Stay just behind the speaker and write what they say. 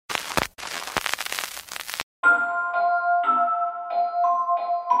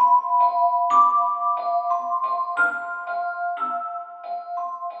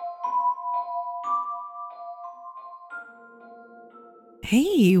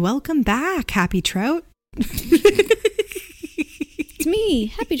Hey, welcome back, Happy Trout. It's me,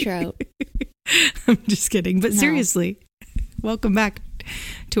 Happy Trout. I'm just kidding, but seriously, welcome back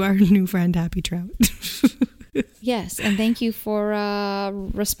to our new friend, Happy Trout. Yes, and thank you for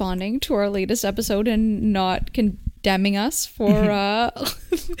responding to our latest episode and not condemning us for the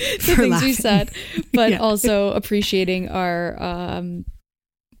things laughing. we said, but also appreciating our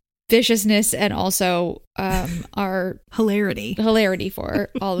viciousness and also our hilarity for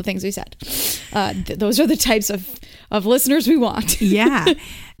all the things we said. Those are the types of listeners we want. Yeah.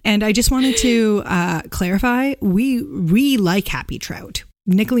 And I just wanted to clarify, we like Happy Trout.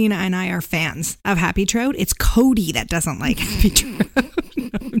 Nicolina and I are fans of Happy Trout. It's Cody that doesn't like Happy Trout.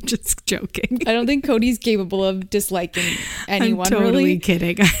 I'm just joking. I don't think Cody's capable of disliking anyone. I'm totally really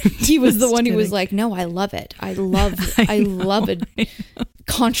kidding. He was the one who was like, "No, I love it. I love it.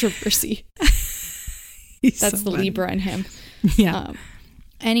 Controversy." That's so the funny. Libra in him. Yeah.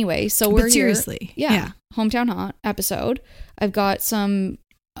 Anyway, so we're seriously, here. Yeah. Hometown Haunt episode. I've got some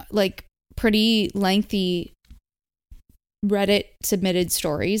pretty lengthy Reddit submitted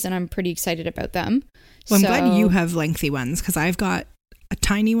stories, and I'm pretty excited about them. Well, I'm glad you have lengthy ones because I've got a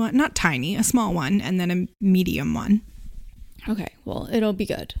tiny one, not tiny, a small one, and then a medium one. Okay, well, it'll be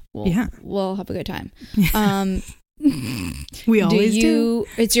good. We'll have a good time. We always do.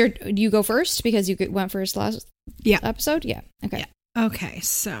 You go first because you went first last episode? Yeah. Okay. Yeah. Okay,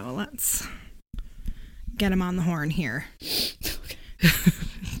 so let's get him on the horn here.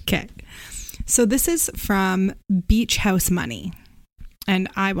 Okay. So this is from Beach House Money, and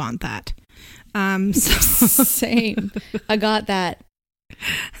I want that. Same. I got that.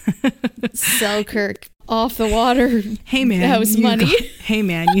 Selkirk off the water. Hey man, house money. Hey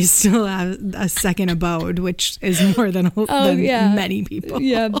man, you still have a second abode, which is more than many people.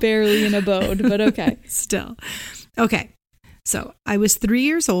 Yeah, barely an abode, but okay. Still. Okay. So I was 3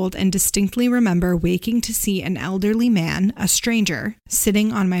 years old and distinctly remember waking to see an elderly man, a stranger,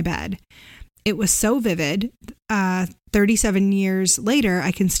 sitting on my bed. It was so vivid. 37 years later,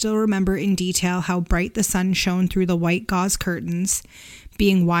 I can still remember in detail how bright the sun shone through the white gauze curtains,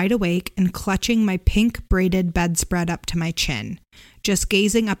 being wide awake and clutching my pink braided bedspread up to my chin, just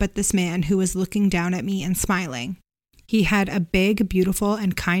gazing up at this man who was looking down at me and smiling. He had a big, beautiful,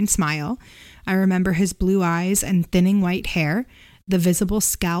 and kind smile. I remember his blue eyes and thinning white hair, the visible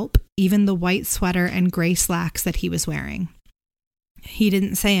scalp, even the white sweater and gray slacks that he was wearing. He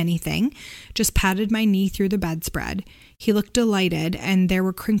didn't say anything, just patted my knee through the bedspread. He looked delighted, and there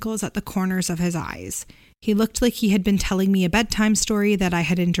were crinkles at the corners of his eyes. He looked like he had been telling me a bedtime story that I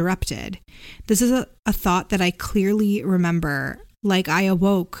had interrupted. This is a thought that I clearly remember, like I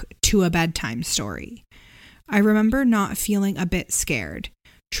awoke to a bedtime story. I remember not feeling a bit scared.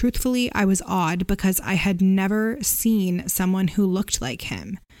 Truthfully, I was awed because I had never seen someone who looked like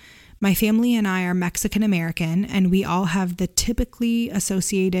him. My family and I are Mexican American, and we all have the typically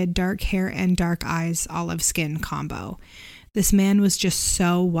associated dark hair and dark eyes, olive skin combo. This man was just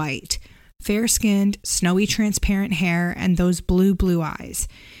so white. Fair-skinned, snowy transparent hair, and those blue eyes.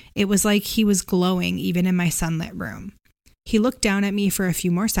 It was like he was glowing even in my sunlit room. He looked down at me for a few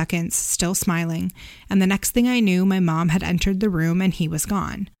more seconds, still smiling, and the next thing I knew, my mom had entered the room and he was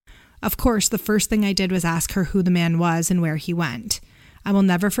gone. Of course, the first thing I did was ask her who the man was and where he went. I will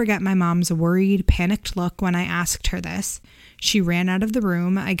never forget my mom's worried, panicked look when I asked her this. She ran out of the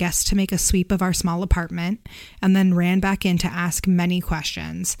room, I guess to make a sweep of our small apartment, and then ran back in to ask many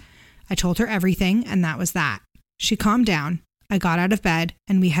questions. I told her everything, and that was that. She calmed down. I got out of bed,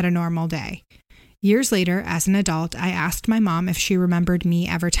 and we had a normal day. Years later, as an adult, I asked my mom if she remembered me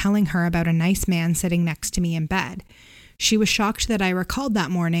ever telling her about a nice man sitting next to me in bed. She was shocked that I recalled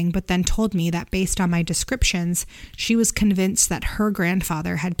that morning, but then told me that based on my descriptions, she was convinced that her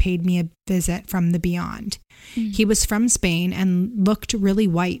grandfather had paid me a visit from the beyond. He was from Spain and looked really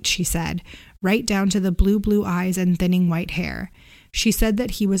white, she said, right down to the blue eyes and thinning white hair. She said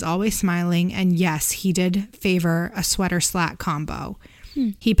that he was always smiling, and yes, he did favor a sweater-slack combo.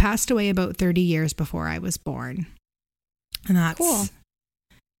 He passed away about 30 years before I was born. And that's cool.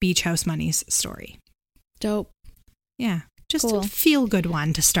 Beach House Money's story. Dope. Yeah, just a feel-good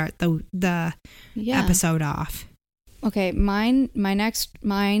one to start the episode off. Okay, mine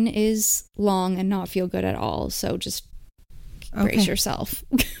is long and not feel good at all, so just brace yourself.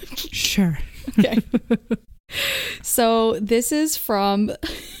 Sure. Okay. So this is from...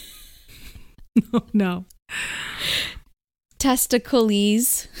 No.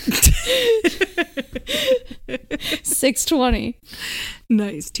 Testicles 620.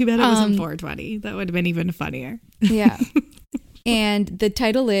 Nice. Too bad it wasn't 420. That would have been even funnier. Yeah. And the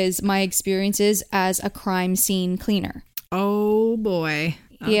title is My Experiences as a Crime Scene Cleaner. Oh, boy.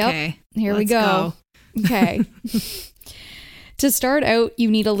 Okay. Yep. Here we go. Okay. To start out, you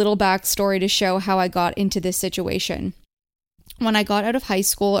need a little backstory to show how I got into this situation. When I got out of high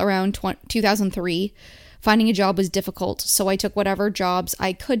school around 2003, finding a job was difficult, so I took whatever jobs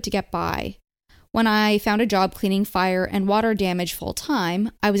I could to get by. When I found a job cleaning fire and water damage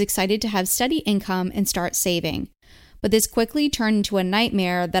full-time, I was excited to have steady income and start saving. But this quickly turned into a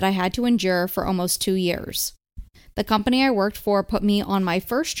nightmare that I had to endure for almost 2 years. The company I worked for put me on my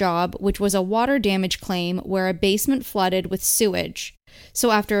first job, which was a water damage claim where a basement flooded with sewage.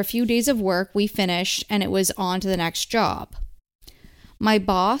 So after a few days of work, we finished and it was on to the next job. My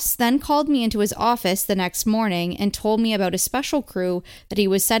boss then called me into his office the next morning and told me about a special crew that he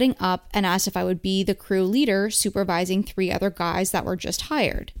was setting up and asked if I would be the crew leader supervising 3 other guys that were just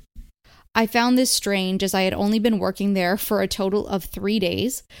hired. I found this strange as I had only been working there for a total of 3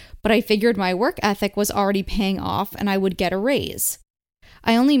 days, but I figured my work ethic was already paying off and I would get a raise.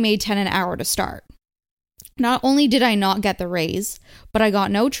 I only made $10 an hour to start. Not only did I not get the raise, but I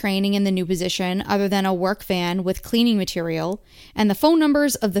got no training in the new position other than a work van with cleaning material and the phone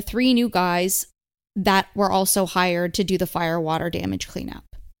numbers of the 3 new guys that were also hired to do the fire water damage cleanup.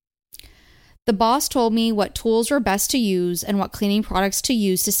 The boss told me what tools were best to use and what cleaning products to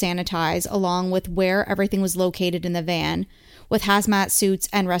use to sanitize, along with where everything was located in the van, with hazmat suits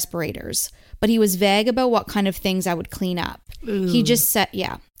and respirators. But he was vague about what kind of things I would clean up. Ooh. He just said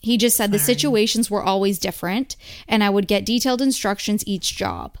the situations were always different and I would get detailed instructions each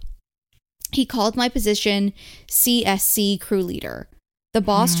job. He called my position CSC crew leader. The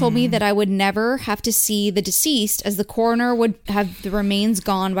boss told me that I would never have to see the deceased as the coroner would have the remains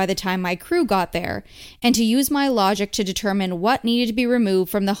gone by the time my crew got there, and to use my logic to determine what needed to be removed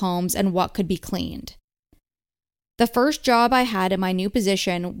from the homes and what could be cleaned. The first job I had in my new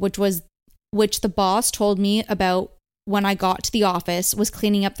position, which the boss told me about when I got to the office, was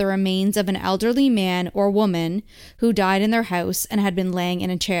cleaning up the remains of an elderly man or woman who died in their house and had been laying in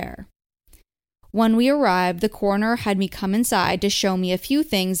a chair. When we arrived, the coroner had me come inside to show me a few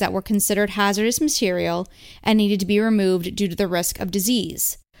things that were considered hazardous material and needed to be removed due to the risk of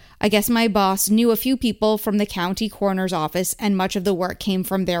disease. I guess my boss knew a few people from the county coroner's office and much of the work came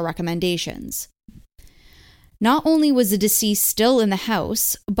from their recommendations. Not only was the deceased still in the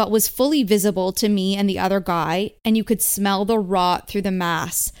house, but was fully visible to me and the other guy, and you could smell the rot through the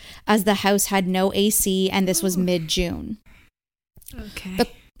mass, as the house had no AC and this was mid-June. Okay.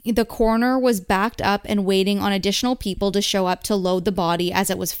 The coroner was backed up and waiting on additional people to show up to load the body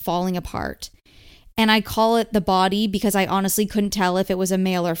as it was falling apart. And I call it the body because I honestly couldn't tell if it was a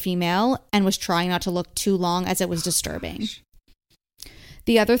male or female and was trying not to look too long as it was disturbing.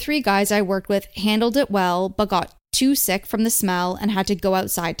 The other 3 guys I worked with handled it well, but got too sick from the smell and had to go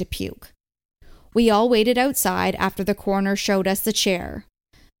outside to puke. We all waited outside after the coroner showed us the chair,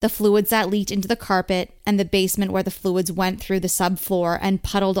 the fluids that leaked into the carpet, and the basement where the fluids went through the subfloor and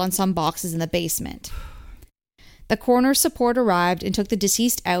puddled on some boxes in the basement. The coroner's support arrived and took the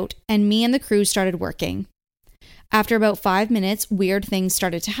deceased out, and me and the crew started working. After about 5 minutes, weird things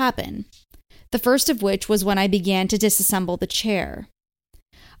started to happen. The first of which was when I began to disassemble the chair.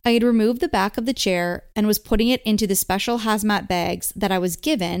 I had removed the back of the chair and was putting it into the special hazmat bags that I was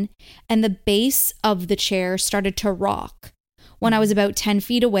given, and the base of the chair started to rock when I was about 10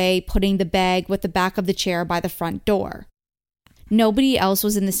 feet away, putting the bag with the back of the chair by the front door. Nobody else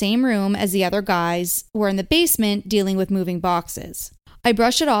was in the same room as the other guys were in the basement dealing with moving boxes. I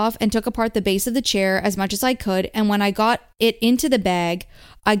brushed it off and took apart the base of the chair as much as I could, and when I got it into the bag,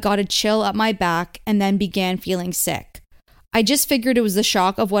 I got a chill up my back and then began feeling sick. I just figured it was the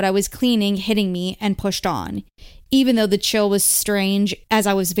shock of what I was cleaning hitting me and pushed on, even though the chill was strange as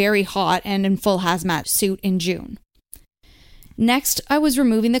I was very hot and in full hazmat suit in June. Next, I was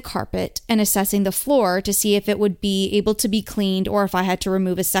removing the carpet and assessing the floor to see if it would be able to be cleaned or if I had to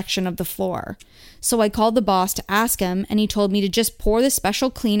remove a section of the floor. So I called the boss to ask him, and he told me to just pour the special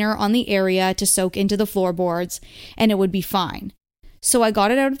cleaner on the area to soak into the floorboards and it would be fine. So I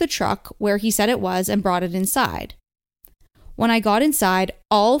got it out of the truck where he said it was and brought it inside. When I got inside,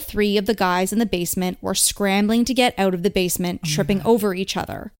 all 3 of the guys in the basement were scrambling to get out of the basement, tripping over each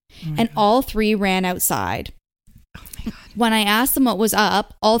other, and all 3 ran outside. Oh my God. When I asked them what was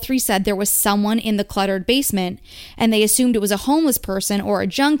up, all 3 said there was someone in the cluttered basement, and they assumed it was a homeless person or a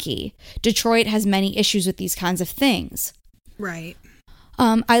junkie. Detroit has many issues with these kinds of things. Right.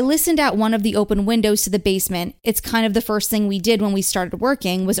 I listened at one of the open windows to the basement. It's kind of the first thing we did when we started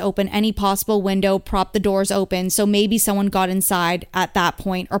working was open any possible window, prop the doors open, so maybe someone got inside at that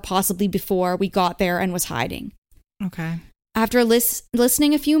point or possibly before we got there and was hiding. Okay. After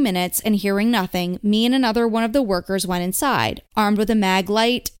listening a few minutes and hearing nothing, me and another one of the workers went inside, armed with a mag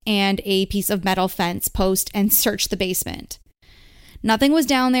light and a piece of metal fence post, and searched the basement. Nothing was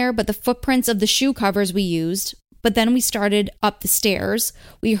down there but the footprints of the shoe covers we used, but then we started up the stairs.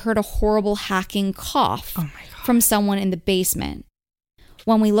 We heard a horrible hacking cough from someone in the basement.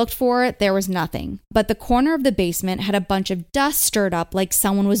 When we looked for it, there was nothing. But the corner of the basement had a bunch of dust stirred up like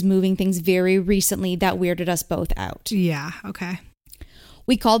someone was moving things very recently that weirded us both out. Yeah, okay.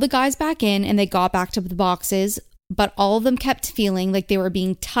 We called the guys back in and they got back to the boxes, but all of them kept feeling like they were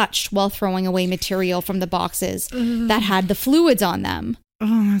being touched while throwing away material from the boxes that had the fluids on them. Oh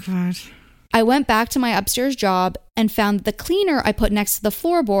my God. I went back to my upstairs job and found that the cleaner I put next to the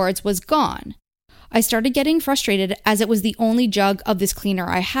floorboards was gone. I started getting frustrated as it was the only jug of this cleaner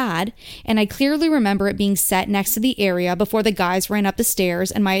I had, and I clearly remember it being set next to the area before the guys ran up the stairs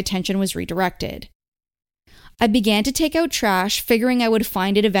and my attention was redirected. I began to take out trash, figuring I would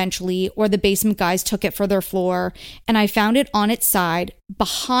find it eventually, or the basement guys took it for their floor, and I found it on its side,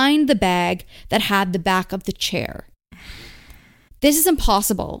 behind the bag that had the back of the chair. This is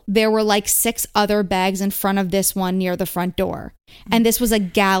impossible. There were like 6 other bags in front of this one near the front door, and this was a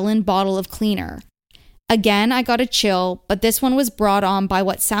gallon bottle of cleaner. Again, I got a chill, but this one was brought on by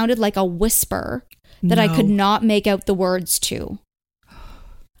what sounded like a whisper that I could not make out the words to.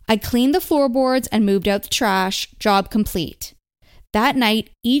 I cleaned the floorboards and moved out the trash, job complete. That night,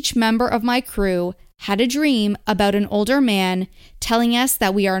 each member of my crew had a dream about an older man telling us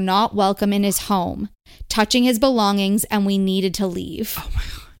that we are not welcome in his home, touching his belongings, and we needed to leave. Oh my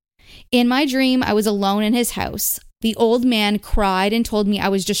God. In my dream, I was alone in his house. The old man cried and told me I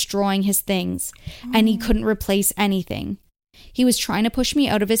was destroying his things and he couldn't replace anything. He was trying to push me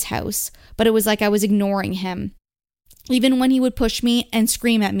out of his house, but it was like I was ignoring him. Even when he would push me and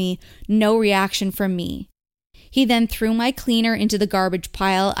scream at me, no reaction from me. He then threw my cleaner into the garbage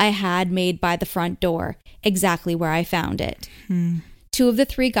pile I had made by the front door, exactly where I found it. 2 of the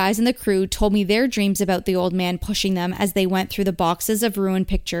 3 guys in the crew told me their dreams about the old man pushing them as they went through the boxes of ruined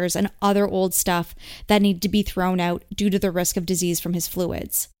pictures and other old stuff that needed to be thrown out due to the risk of disease from his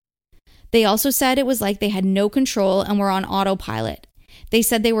fluids. They also said it was like they had no control and were on autopilot. They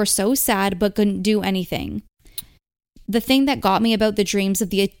said they were so sad but couldn't do anything. The thing that got me about the dreams of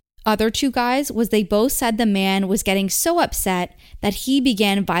the other 2 guys was they both said the man was getting so upset that he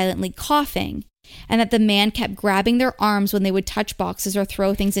began violently coughing, and that the man kept grabbing their arms when they would touch boxes or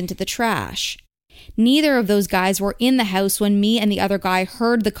throw things into the trash. Neither of those guys were in the house when me and the other guy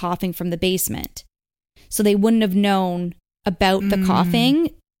heard the coughing from the basement. So they wouldn't have known about the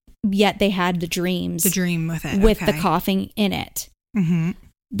coughing, yet they had the dreams. The dream with it. With the coughing in it. Mm-hmm.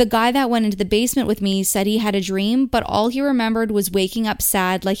 The guy that went into the basement with me said he had a dream, but all he remembered was waking up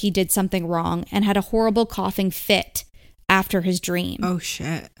sad like he did something wrong and had a horrible coughing fit after his dream. Oh,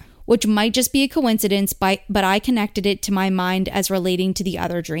 shit. Which might just be a coincidence, but I connected it to my mind as relating to the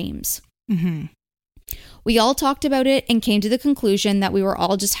other dreams. Mm-hmm. We all talked about it and came to the conclusion that we were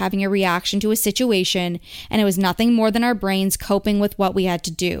all just having a reaction to a situation, and it was nothing more than our brains coping with what we had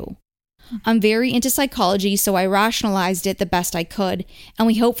to do. I'm very into psychology, so I rationalized it the best I could, and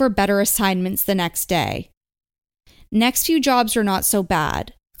we hope for better assignments the next day. Next few jobs were not so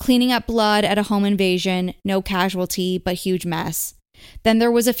bad. Cleaning up blood at a home invasion, no casualty, but huge mess. Then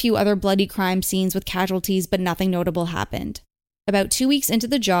there was a few other bloody crime scenes with casualties, but nothing notable happened. About 2 weeks into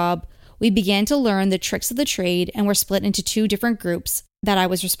the job, we began to learn the tricks of the trade and were split into 2 different groups that I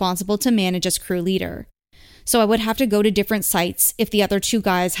was responsible to manage as crew leader. So I would have to go to different sites if the other 2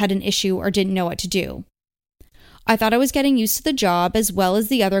 guys had an issue or didn't know what to do. I thought I was getting used to the job as well as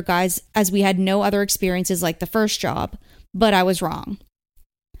the other guys, as we had no other experiences like the first job, but I was wrong.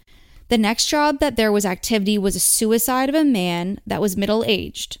 The next job that there was activity was a suicide of a man that was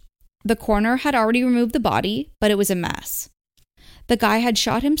middle-aged. The coroner had already removed the body, but it was a mess. The guy had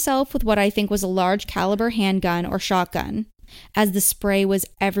shot himself with what I think was a large caliber handgun or shotgun, as the spray was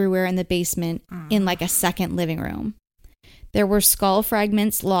everywhere in the basement in like a second living room. There were skull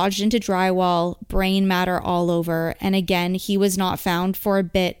fragments lodged into drywall, brain matter all over, and again, he was not found for a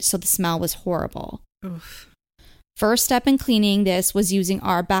bit, so the smell was horrible. Oof. First step in cleaning this was using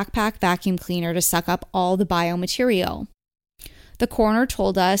our backpack vacuum cleaner to suck up all the biomaterial. The coroner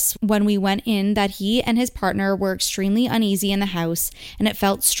told us when we went in that he and his partner were extremely uneasy in the house and it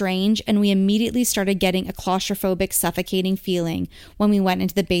felt strange, and we immediately started getting a claustrophobic, suffocating feeling when we went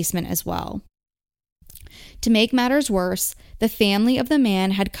into the basement as well. To make matters worse, the family of the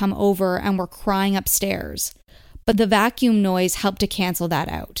man had come over and were crying upstairs, but the vacuum noise helped to cancel that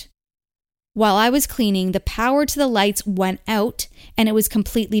out. While I was cleaning, the power to the lights went out and it was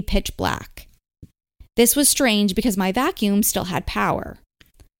completely pitch black. This was strange because my vacuum still had power.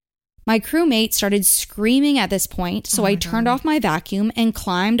 My crewmate started screaming at this point, so I turned off my vacuum and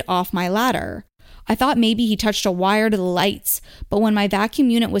climbed off my ladder. I thought maybe he touched a wire to the lights, but when my vacuum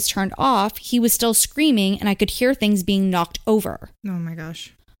unit was turned off, he was still screaming and I could hear things being knocked over. Oh my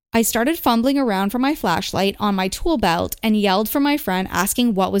gosh. I started fumbling around for my flashlight on my tool belt and yelled for my friend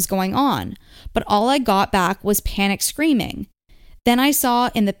asking what was going on, but all I got back was panic screaming. Then I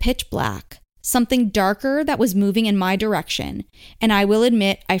saw in the pitch black something darker that was moving in my direction, and I will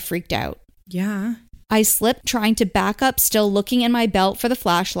admit I freaked out. Yeah. I slipped trying to back up, still looking in my belt for the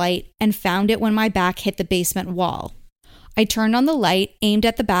flashlight, and found it when my back hit the basement wall. I turned on the light, aimed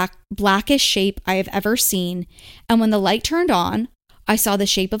at the blackest shape I have ever seen, and when the light turned on, I saw the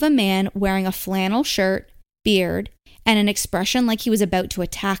shape of a man wearing a flannel shirt, beard, and an expression like he was about to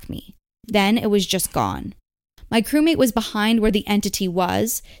attack me. Then it was just gone. My crewmate was behind where the entity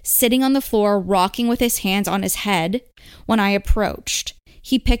was, sitting on the floor, rocking with his hands on his head. When I approached,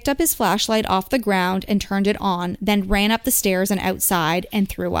 he picked up his flashlight off the ground and turned it on, then ran up the stairs and outside and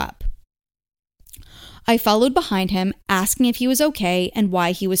threw up. I followed behind him, asking if he was okay and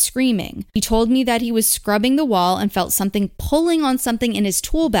why he was screaming. He told me that he was scrubbing the wall and felt something pulling on something in his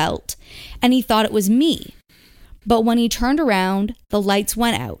tool belt, and he thought it was me. But when he turned around, the lights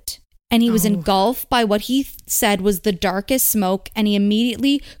went out, and he was engulfed by what he said was the darkest smoke, and he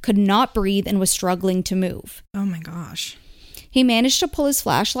immediately could not breathe and was struggling to move. Oh my gosh. He managed to pull his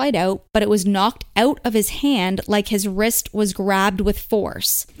flashlight out, but it was knocked out of his hand like his wrist was grabbed with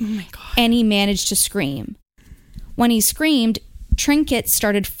force. Oh my God. And he managed to scream. When he screamed, trinkets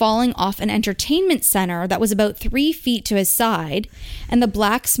started falling off an entertainment center that was about 3 feet to his side, and the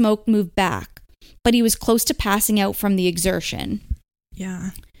black smoke moved back, but he was close to passing out from the exertion.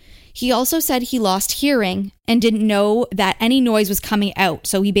 Yeah. He also said he lost hearing and didn't know that any noise was coming out.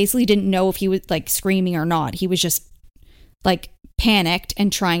 So he basically didn't know if he was like screaming or not. He was just like panicked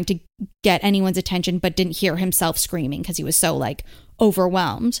and trying to get anyone's attention, but didn't hear himself screaming because he was so like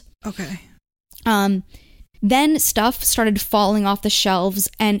overwhelmed. Okay. Then stuff started falling off the shelves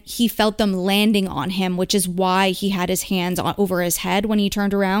and he felt them landing on him, which is why he had his hands over his head when he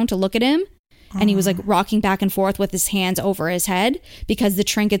turned around to look at him. And he was like rocking back and forth with his hands over his head because the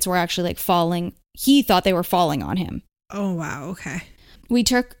trinkets were actually like falling. He thought they were falling on him. Oh, wow. Okay. We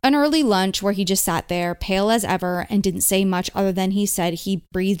took an early lunch where he just sat there, pale as ever, and didn't say much other than he said he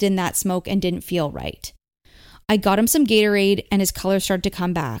breathed in that smoke and didn't feel right. I got him some Gatorade and his color started to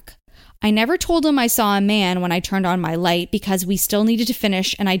come back. I never told him I saw a man when I turned on my light because we still needed to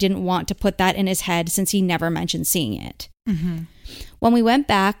finish and I didn't want to put that in his head since he never mentioned seeing it. Mm-hmm. When we went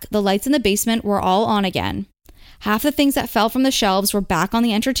back, the lights in the basement were all on again. Half the things that fell from the shelves were back on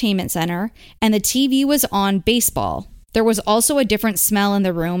the entertainment center, and the TV was on baseball. There was also a different smell in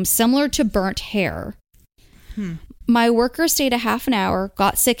the room, similar to burnt hair. My worker stayed a half an hour,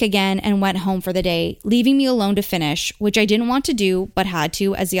 got sick again, and went home for the day, leaving me alone to finish, which I didn't want to do, but had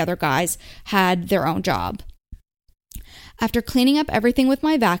to, as the other guys had their own job. After cleaning up everything with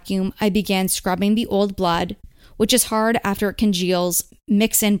my vacuum, I began scrubbing the old blood, which is hard after it congeals,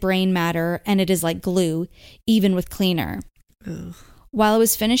 mix in brain matter, and it is like glue, even with cleaner. Ugh. While I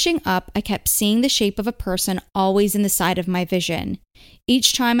was finishing up, I kept seeing the shape of a person always in the side of my vision.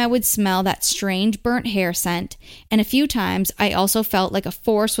 Each time I would smell that strange burnt hair scent, and a few times I also felt like a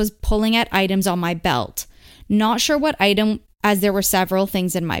force was pulling at items on my belt. Not sure what item, as there were several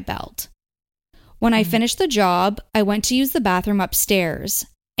things in my belt. When I finished the job, I went to use the bathroom upstairs,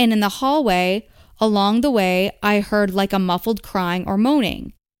 and in the hallway, along the way, I heard like a muffled crying or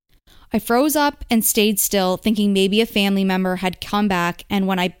moaning. I froze up and stayed still, thinking maybe a family member had come back, and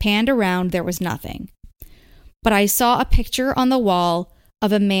when I panned around, there was nothing. But I saw a picture on the wall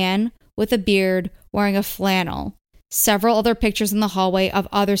of a man with a beard wearing a flannel. Several other pictures in the hallway of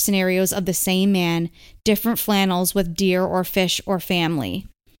other scenarios of the same man, different flannels with deer or fish or family.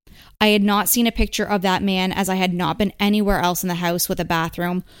 I had not seen a picture of that man as I had not been anywhere else in the house with a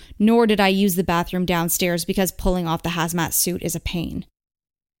bathroom, nor did I use the bathroom downstairs because pulling off the hazmat suit is a pain.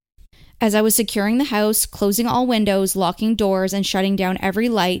 As I was securing the house, closing all windows, locking doors, and shutting down every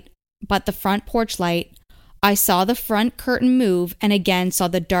light but the front porch light, I saw the front curtain move and again saw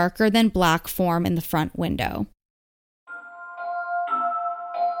the darker than black form in the front window.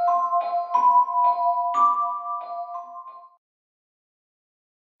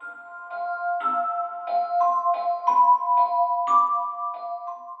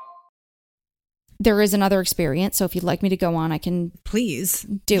 There is another experience, so if you'd like me to go on, I can... Please.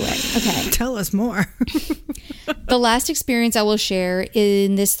 Do it. Okay. Tell us more. The last experience I will share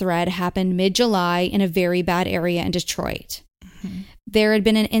in this thread happened mid-July in a very bad area in Detroit. Mm-hmm. There had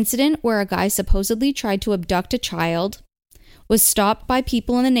been an incident where a guy supposedly tried to abduct a child, was stopped by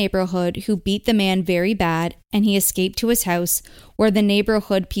people in the neighborhood who beat the man very bad, and he escaped to his house, where the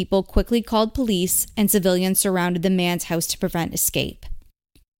neighborhood people quickly called police and civilians surrounded the man's house to prevent escape.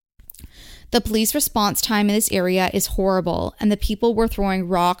 The police response time in this area is horrible, and the people were throwing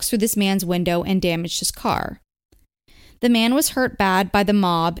rocks through this man's window and damaged his car. The man was hurt bad by the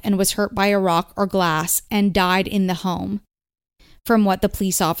mob and was hurt by a rock or glass and died in the home. From what the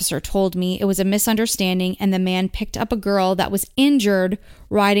police officer told me, it was a misunderstanding, and the man picked up a girl that was injured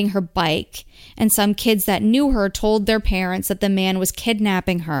riding her bike, and some kids that knew her told their parents that the man was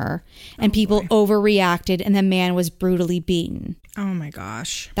kidnapping her, and people overreacted, and the man was brutally beaten. Oh my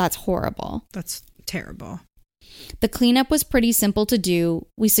gosh. That's horrible. That's terrible. The cleanup was pretty simple to do.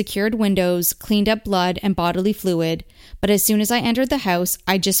 We secured windows, cleaned up blood and bodily fluid, but as soon as I entered the house,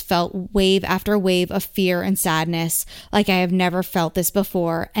 I just felt wave after wave of fear and sadness, like I have never felt this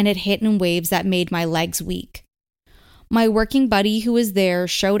before, and it hit in waves that made my legs weak. My working buddy who was there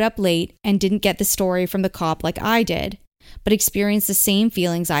showed up late and didn't get the story from the cop like I did, but experienced the same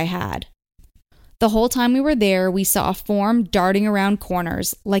feelings I had. The whole time we were there, we saw a form darting around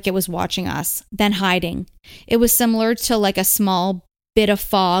corners like it was watching us, then hiding. It was similar to like a small bit of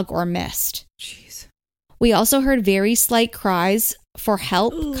fog or mist. Jeez. We also heard very slight cries for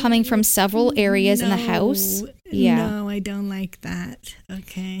help coming from several areas in the house. Yeah. No, I don't like that.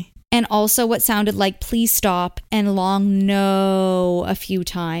 Okay. And also what sounded like please stop and long no a few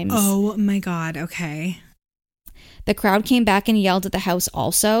times. Oh my God. Okay. The crowd came back and yelled at the house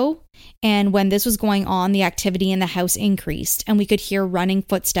also. And when this was going on, the activity in the house increased, and we could hear running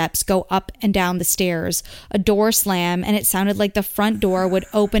footsteps go up and down the stairs, a door slam, and it sounded like the front door would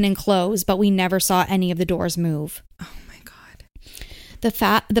open and close, but we never saw any of the doors move. Oh my God.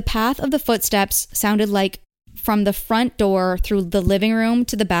 The path of the footsteps sounded like from the front door through the living room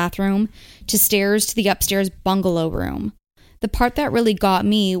to the bathroom to stairs to the upstairs bungalow room. The part that really got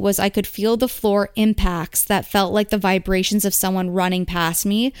me was I could feel the floor impacts that felt like the vibrations of someone running past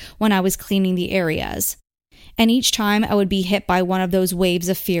me when I was cleaning the areas. And each time I would be hit by one of those waves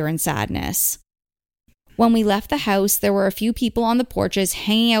of fear and sadness. When we left the house, there were a few people on the porches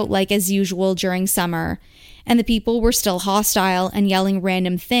hanging out like as usual during summer, and the people were still hostile and yelling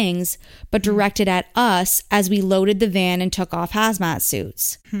random things, but directed at us as we loaded the van and took off hazmat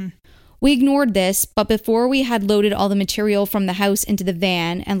suits. We ignored this, but before we had loaded all the material from the house into the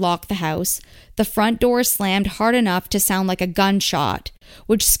van and locked the house, the front door slammed hard enough to sound like a gunshot,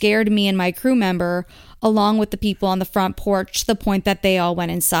 which scared me and my crew member, along with the people on the front porch, to the point that they all went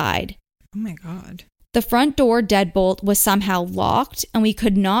inside. Oh my God. The front door deadbolt was somehow locked, and we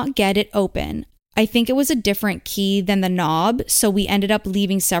could not get it open. I think it was a different key than the knob, so we ended up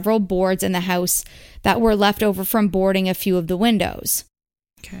leaving several boards in the house that were left over from boarding a few of the windows.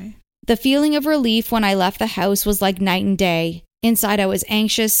 Okay. The feeling of relief when I left the house was like night and day. Inside I was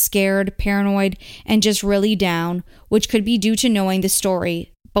anxious, scared, paranoid, and just really down, which could be due to knowing the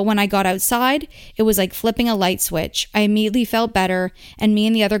story. But when I got outside, it was like flipping a light switch. I immediately felt better, and me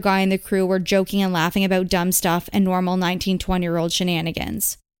and the other guy in the crew were joking and laughing about dumb stuff and normal 19-20-year-old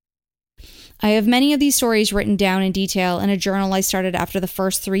shenanigans. I have many of these stories written down in detail in a journal I started after the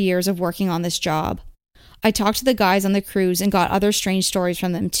first 3 years of working on this job. I talked to the guys on the cruise and got other strange stories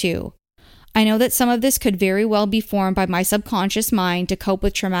from them too. I know that some of this could very well be formed by my subconscious mind to cope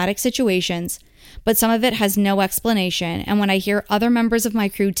with traumatic situations, but some of it has no explanation, and when I hear other members of my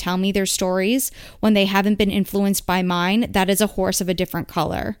crew tell me their stories when they haven't been influenced by mine, that is a horse of a different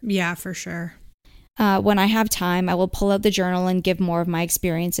color. Yeah, for sure. When I have time, I will pull out the journal and give more of my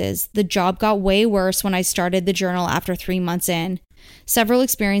experiences. The job got way worse when I started the journal after 3 months in. Several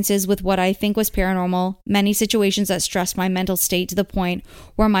experiences with what I think was paranormal, many situations that stressed my mental state to the point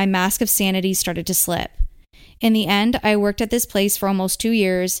where my mask of sanity started to slip. In the end, I worked at this place for almost 2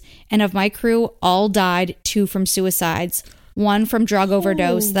 years, and of my crew, all died, 2 from suicides, 1 from drug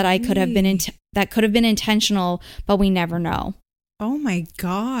overdose that could have been intentional, but we never know. Oh my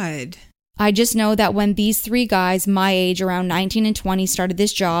God. I just know that when these 3 guys my age, around 19 and 20, started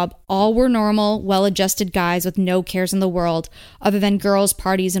this job, all were normal, well-adjusted guys with no cares in the world other than girls,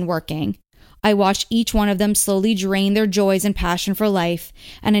 parties, and working. I watched each one of them slowly drain their joys and passion for life,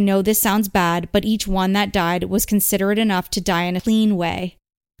 and I know this sounds bad, but each one that died was considerate enough to die in a clean way.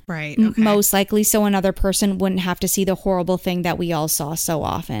 Right. Okay. Most likely so another person wouldn't have to see the horrible thing that we all saw so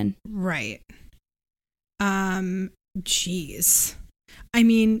often. Right. Jeez. I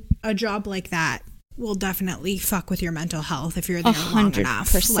mean, a job like that will definitely fuck with your mental health if you're there 100%. long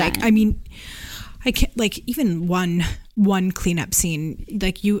enough. Like, I mean, I can't, like, even one cleanup scene,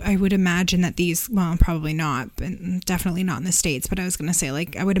 like I would imagine that these, well, probably not, but definitely not in the States, but I was going to say,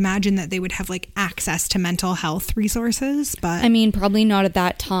 like, I would imagine that they would have like access to mental health resources, but I mean, probably not at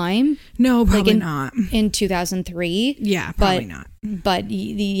that time. No, probably not. In 2003. Yeah, probably not. But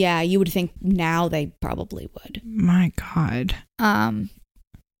yeah, you would think now they probably would. My God. But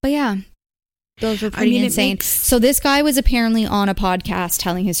yeah. Those were pretty insane. So this guy was apparently on a podcast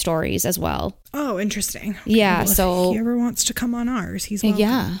telling his stories as well. Oh, interesting. Okay, yeah. Well, so if he ever wants to come on ours, he's welcome.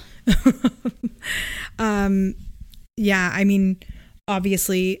 Yeah. Yeah. I mean,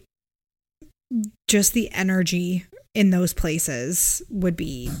 obviously, just the energy in those places would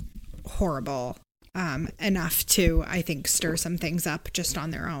be horrible. Enough to, I think, stir some things up just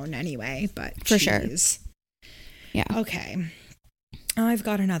on their own anyway. But for sure. Yeah. Okay. I've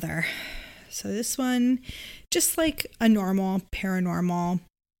got another. So this one, just like a normal paranormal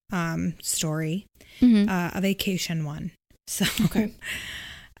story, a vacation one. So okay.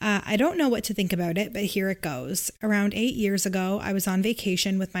 I don't know what to think about it, but here it goes. Around 8 years ago, I was on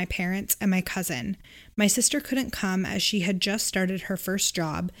vacation with my parents and my cousin. My sister couldn't come as she had just started her first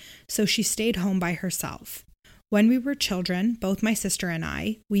job, so she stayed home by herself. When we were children, both my sister and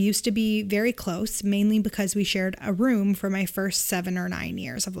I, we used to be very close, mainly because we shared a room for my first 7 or 9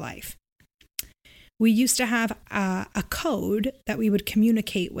 years of life. We used to have a code that we would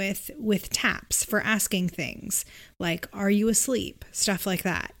communicate with taps for asking things like, are you asleep? Stuff like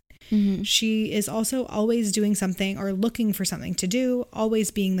that. Mm-hmm. She is also always doing something or looking for something to do,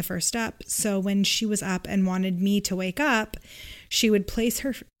 always being the first up. So when she was up and wanted me to wake up, she would place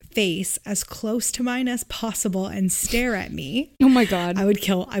her face as close to mine as possible and stare at me. Oh my God. I would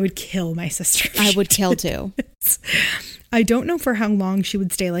kill my sister. I would kill too. I don't know for how long she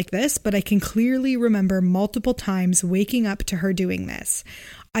would stay like this, but I can clearly remember multiple times waking up to her doing this.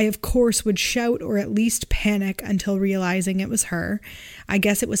 I, of course, would shout or at least panic until realizing it was her. I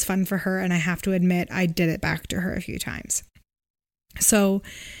guess it was fun for her, and I have to admit I did it back to her a few times. So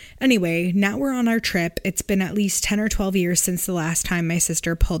anyway, now we're on our trip. It's been at least 10 or 12 years since the last time my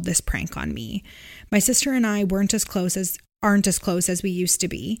sister pulled this prank on me. My sister and I aren't as close as we used to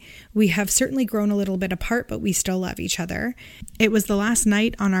be. We have certainly grown a little bit apart, but we still love each other. It was the last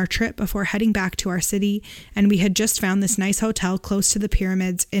night on our trip before heading back to our city, and we had just found this nice hotel close to the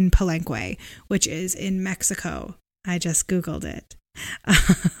pyramids in Palenque, which is in Mexico. I just Googled it.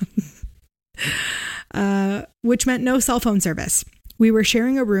 Which meant no cell phone service. We were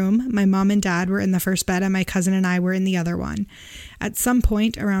sharing a room. My mom and dad were in the first bed and my cousin and I were in the other one. At some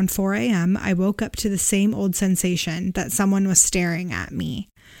point around 4 a.m., I woke up to the same old sensation that someone was staring at me.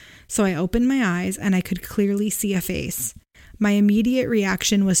 So I opened my eyes and I could clearly see a face. My immediate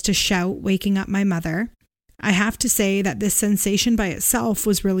reaction was to shout, waking up my mother. I have to say that this sensation by itself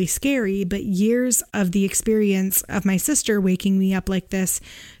was really scary, but years of the experience of my sister waking me up like this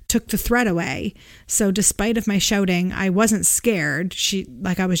took the threat away. So despite of my shouting, I wasn't scared.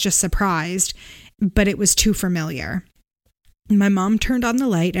 I was just surprised, but it was too familiar. My mom turned on the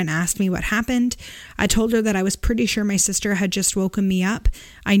light and asked me what happened. I told her that I was pretty sure my sister had just woken me up.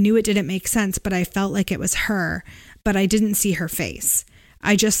 I knew it didn't make sense, but I felt like it was her, but I didn't see her face.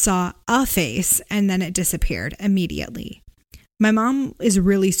 I just saw a face and then it disappeared immediately. My mom is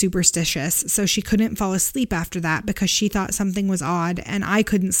really superstitious, so she couldn't fall asleep after that because she thought something was odd, and I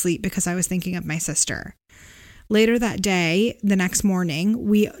couldn't sleep because I was thinking of my sister. Later that day, the next morning,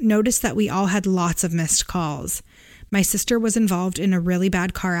 we noticed that we all had lots of missed calls. My sister was involved in a really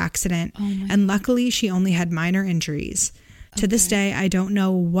bad car accident, and luckily she only had minor injuries. To this day, I don't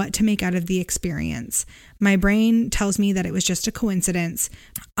know what to make out of the experience. My brain tells me that it was just a coincidence.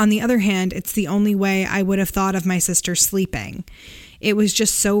 On the other hand, it's the only way I would have thought of my sister sleeping. It was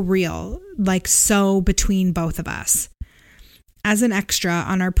just so real, like so between both of us. As an extra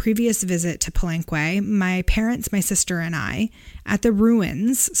on our previous visit to Palenque, my parents, my sister, and I, at the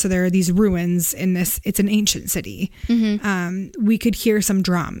ruins, so there are these ruins in this, it's an ancient city, we could hear some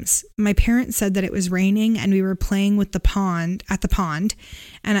drums. My parents said that it was raining and we were playing with at the pond,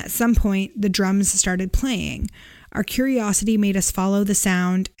 and at some point the drums started playing. Our curiosity made us follow the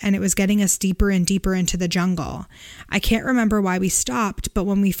sound, and it was getting us deeper and deeper into the jungle. I can't remember why we stopped, but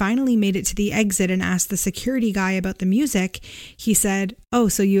when we finally made it to the exit and asked the security guy about the music, he said, "Oh,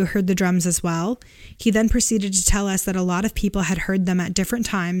 so you heard the drums as well?" He then proceeded to tell us that a lot of people had heard them at different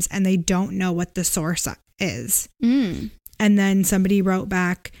times, and they don't know what the source is. And then somebody wrote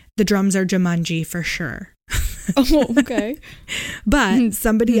back, "The drums are Jumanji for sure." Oh, okay. But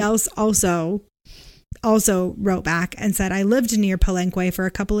somebody else also also wrote back and said, I lived near Palenque for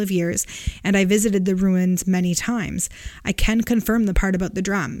a couple of years and I visited the ruins many times. I can confirm the part about the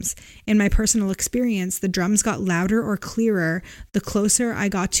drums. In my personal experience, the drums got louder or clearer the closer I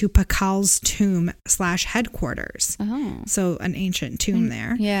got to Pacal's tomb / headquarters. Oh. So an ancient tomb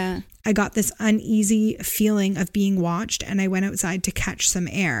there. Yeah. I got this uneasy feeling of being watched and I went outside to catch some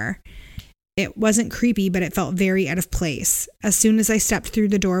air. It wasn't creepy, but it felt very out of place. As soon as I stepped through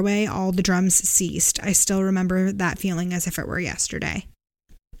the doorway, all the drums ceased. I still remember that feeling as if it were yesterday.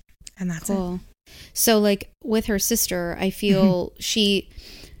 And that's cool. It. So, like, with her sister, I feel I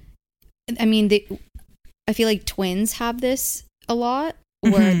feel like twins have this a lot,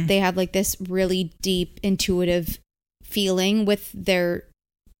 where they have, like, this really deep, intuitive feeling with their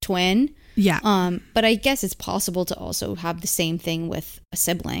twin. Yeah. But I guess it's possible to also have the same thing with a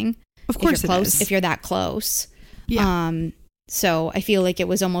sibling. Of course, it is. If you're that close. Yeah. So I feel like it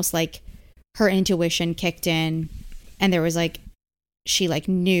was almost like her intuition kicked in, and there was like she like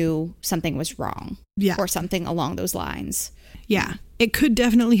knew something was wrong. Yeah. Or something along those lines. Yeah. It could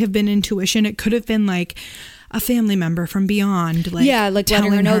definitely have been intuition. It could have been like a family member from beyond. Like, yeah, like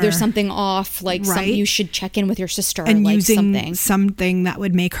letting her know there's something off. Like, right? You should check in with your sister. And like using something that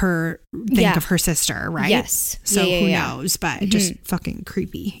would make her think of her sister, right? Yes. So who knows? But just fucking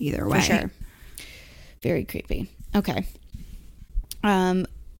creepy either way. For sure. Very creepy. Okay.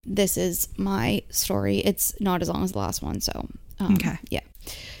 This is my story. It's not as long as the last one. So, okay. Yeah.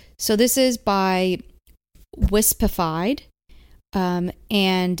 So this is by Wispified.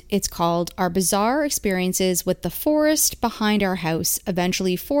 And it's called Our Bizarre Experiences with the Forest Behind Our House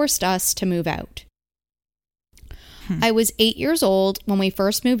Eventually Forced Us to Move Out. I was 8 years old when we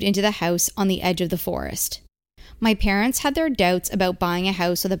first moved into the house on the edge of the forest. My parents had their doubts about buying a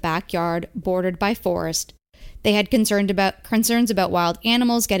house with a backyard bordered by forest. They had concerns about wild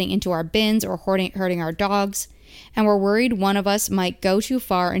animals getting into our bins or hurting our dogs, and were worried one of us might go too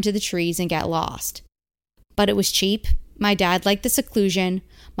far into the trees and get lost. But it was cheap. My dad liked the seclusion,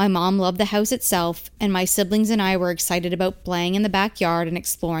 my mom loved the house itself, and my siblings and I were excited about playing in the backyard and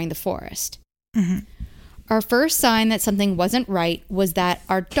exploring the forest. Mm-hmm. Our first sign that something wasn't right was that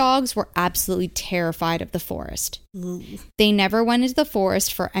our dogs were absolutely terrified of the forest. They never went into the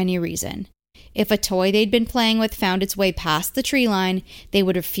forest for any reason. If a toy they'd been playing with found its way past the tree line, they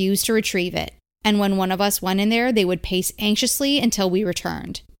would refuse to retrieve it, and when one of us went in there, they would pace anxiously until we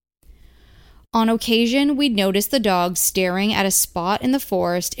returned. On occasion, we'd notice the dogs staring at a spot in the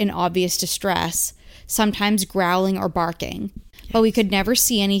forest in obvious distress, sometimes growling or barking, but we could never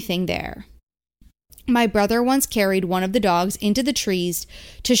see anything there. My brother once carried one of the dogs into the trees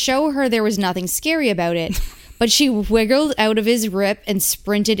to show her there was nothing scary about it, but she wiggled out of his grip and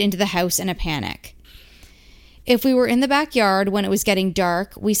sprinted into the house in a panic. If we were in the backyard when it was getting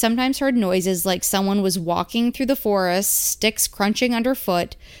dark, we sometimes heard noises like someone was walking through the forest, sticks crunching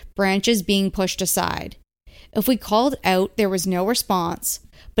underfoot, branches being pushed aside. If we called out, there was no response,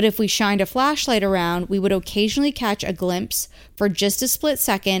 but if we shined a flashlight around, we would occasionally catch a glimpse for just a split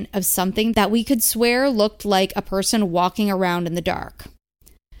second of something that we could swear looked like a person walking around in the dark.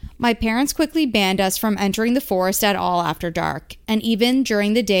 My parents quickly banned us from entering the forest at all after dark, and even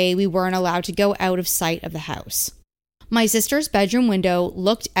during the day we weren't allowed to go out of sight of the house. My sister's bedroom window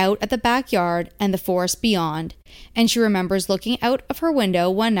looked out at the backyard and the forest beyond, and she remembers looking out of her window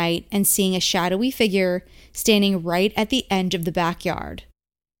one night and seeing a shadowy figure standing right at the edge of the backyard.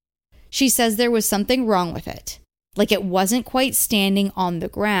 She says there was something wrong with it, like it wasn't quite standing on the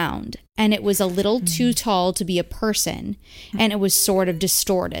ground, and it was a little too tall to be a person, and it was sort of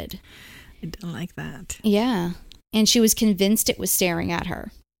distorted. I don't like that. Yeah, and she was convinced it was staring at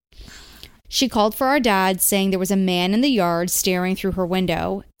her. She called for our dad, saying there was a man in the yard staring through her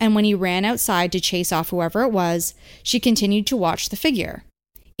window, and when he ran outside to chase off whoever it was, she continued to watch the figure.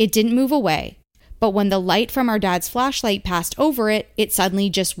 It didn't move away, but when the light from our dad's flashlight passed over it, it suddenly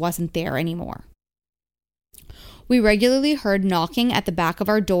just wasn't there anymore. We regularly heard knocking at the back of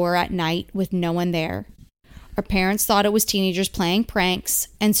our door at night with no one there. Our parents thought it was teenagers playing pranks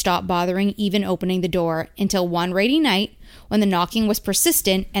and stopped bothering even opening the door until one rainy night when the knocking was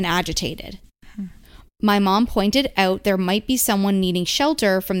persistent and agitated. My mom pointed out there might be someone needing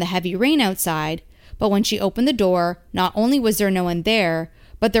shelter from the heavy rain outside, but when she opened the door, not only was there no one there,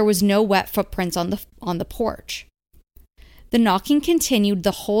 but there was no wet footprints on the porch. The knocking continued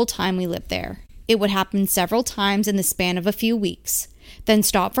the whole time we lived there. It would happen several times in the span of a few weeks, then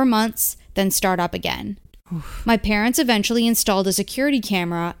stop for months, then start up again. Oof. My parents eventually installed a security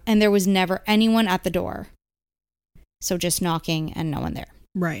camera, and there was never anyone at the door. So just knocking and no one there.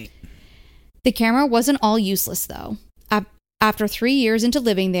 Right. The camera wasn't all useless, though. After 3 years into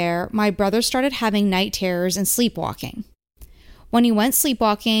living there, my brother started having night terrors and sleepwalking. When he went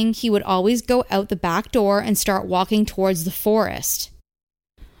sleepwalking, he would always go out the back door and start walking towards the forest.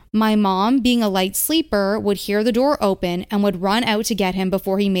 My mom, being a light sleeper, would hear the door open and would run out to get him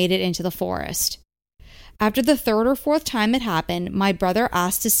before he made it into the forest. After the third or fourth time it happened, my brother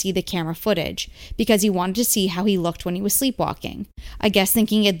asked to see the camera footage because he wanted to see how he looked when he was sleepwalking, I guess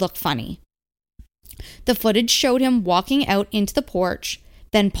thinking it'd look funny. The footage showed him walking out into the porch,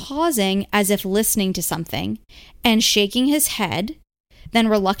 then pausing as if listening to something, and shaking his head, then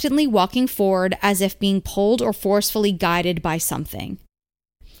reluctantly walking forward as if being pulled or forcefully guided by something.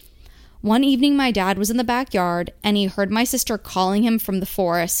 One evening my dad was in the backyard and he heard my sister calling him from the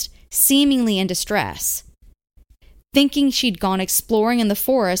forest, seemingly in distress. Thinking she'd gone exploring in the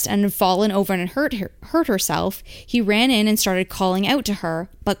forest and had fallen over and hurt herself, he ran in and started calling out to her,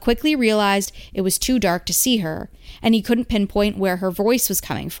 but quickly realized it was too dark to see her, and he couldn't pinpoint where her voice was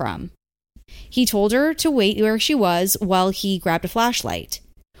coming from. He told her to wait where she was while he grabbed a flashlight.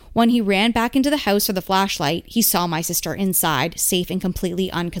 When he ran back into the house for the flashlight, he saw my sister inside, safe and completely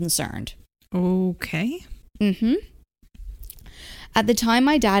unconcerned. Okay. At the time,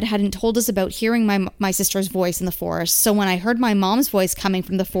 my dad hadn't told us about hearing my sister's voice in the forest, so when I heard my mom's voice coming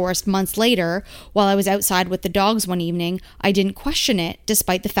from the forest months later, while I was outside with the dogs one evening, I didn't question it,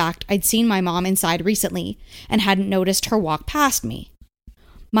 despite the fact I'd seen my mom inside recently, and hadn't noticed her walk past me.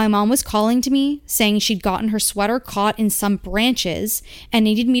 My mom was calling to me, saying she'd gotten her sweater caught in some branches and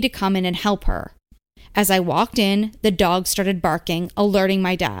needed me to come in and help her. As I walked in, the dog started barking, alerting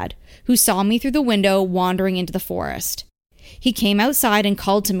my dad, who saw me through the window wandering into the forest. He came outside and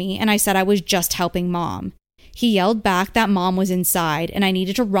called to me, and I said I was just helping Mom. He yelled back that Mom was inside, and I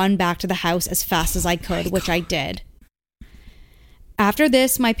needed to run back to the house as fast as I could, which I did. After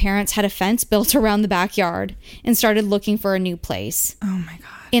this, my parents had a fence built around the backyard and started looking for a new place. Oh my God.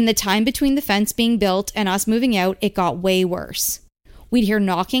 In the time between the fence being built and us moving out, it got way worse. We'd hear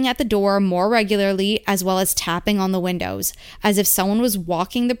knocking at the door more regularly, as well as tapping on the windows, as if someone was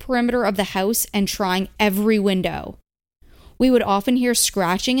walking the perimeter of the house and trying every window. We would often hear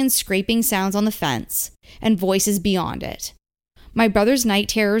scratching and scraping sounds on the fence, and voices beyond it. My brother's night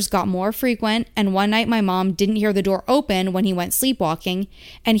terrors got more frequent, and one night my mom didn't hear the door open when he went sleepwalking,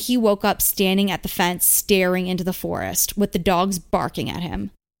 and he woke up standing at the fence staring into the forest, with the dogs barking at him.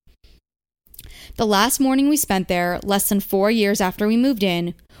 The last morning we spent there, less than 4 years after we moved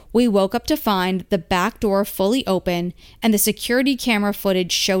in, we woke up to find the back door fully open, and the security camera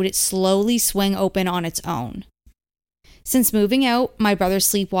footage showed it slowly swing open on its own. Since moving out, my brother's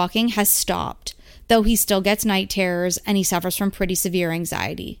sleepwalking has stopped, though he still gets night terrors and he suffers from pretty severe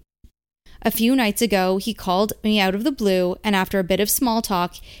anxiety. A few nights ago, he called me out of the blue, and after a bit of small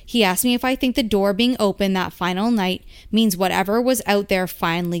talk, he asked me if I think the door being open that final night means whatever was out there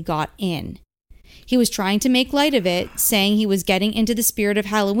finally got in. He was trying to make light of it, saying he was getting into the spirit of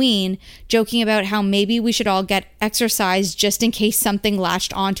Halloween, joking about how maybe we should all get exercised just in case something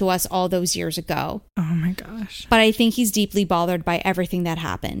latched onto us all those years ago. Oh my gosh. But I think he's deeply bothered by everything that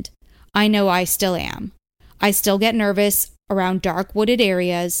happened. I know I still am. I still get nervous around dark wooded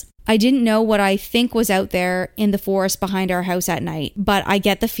areas. I didn't know what I think was out there in the forest behind our house at night, but I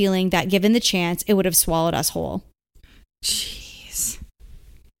get the feeling that given the chance, it would have swallowed us whole. Jeez.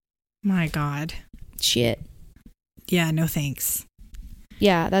 My God. Shit. Yeah, no thanks.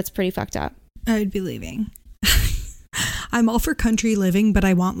 Yeah, that's pretty fucked up. I'd be leaving. I'm all for country living, but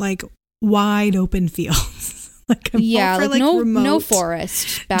I want like wide open fields. Like I'm all for, like no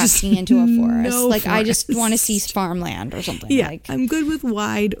forest backing into a forest. No like forest. I just want to see farmland or something. Yeah, like I'm good with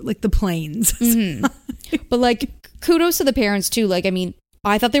wide, like the plains. Mm-hmm. But like kudos to the parents too. Like, I mean,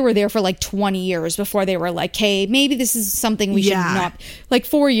 I thought they were there for like 20 years before they were like, hey, maybe this is something we should not. Like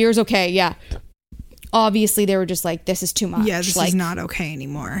 4 years, okay, yeah. Obviously, they were just like, this is too much. Yeah, this like, is not okay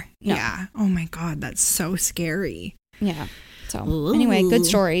anymore. No. Yeah. Oh my God, that's so scary. Yeah. So anyway, good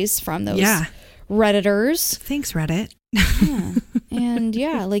stories from those Redditors. Thanks, Reddit. Yeah. And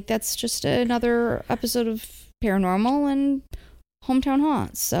yeah, like that's just another episode of Paranormal and Hometown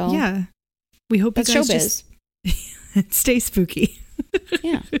Haunts. So yeah, we hope that's you guys just stay spooky.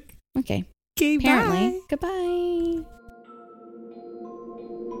 Yeah. Okay. Okay. Apparently. Bye. Goodbye.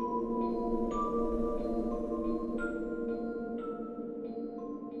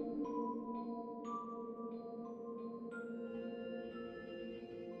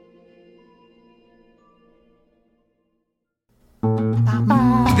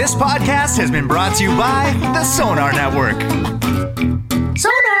 This podcast has been brought to you by the Sonar Network.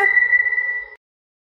 Sonar!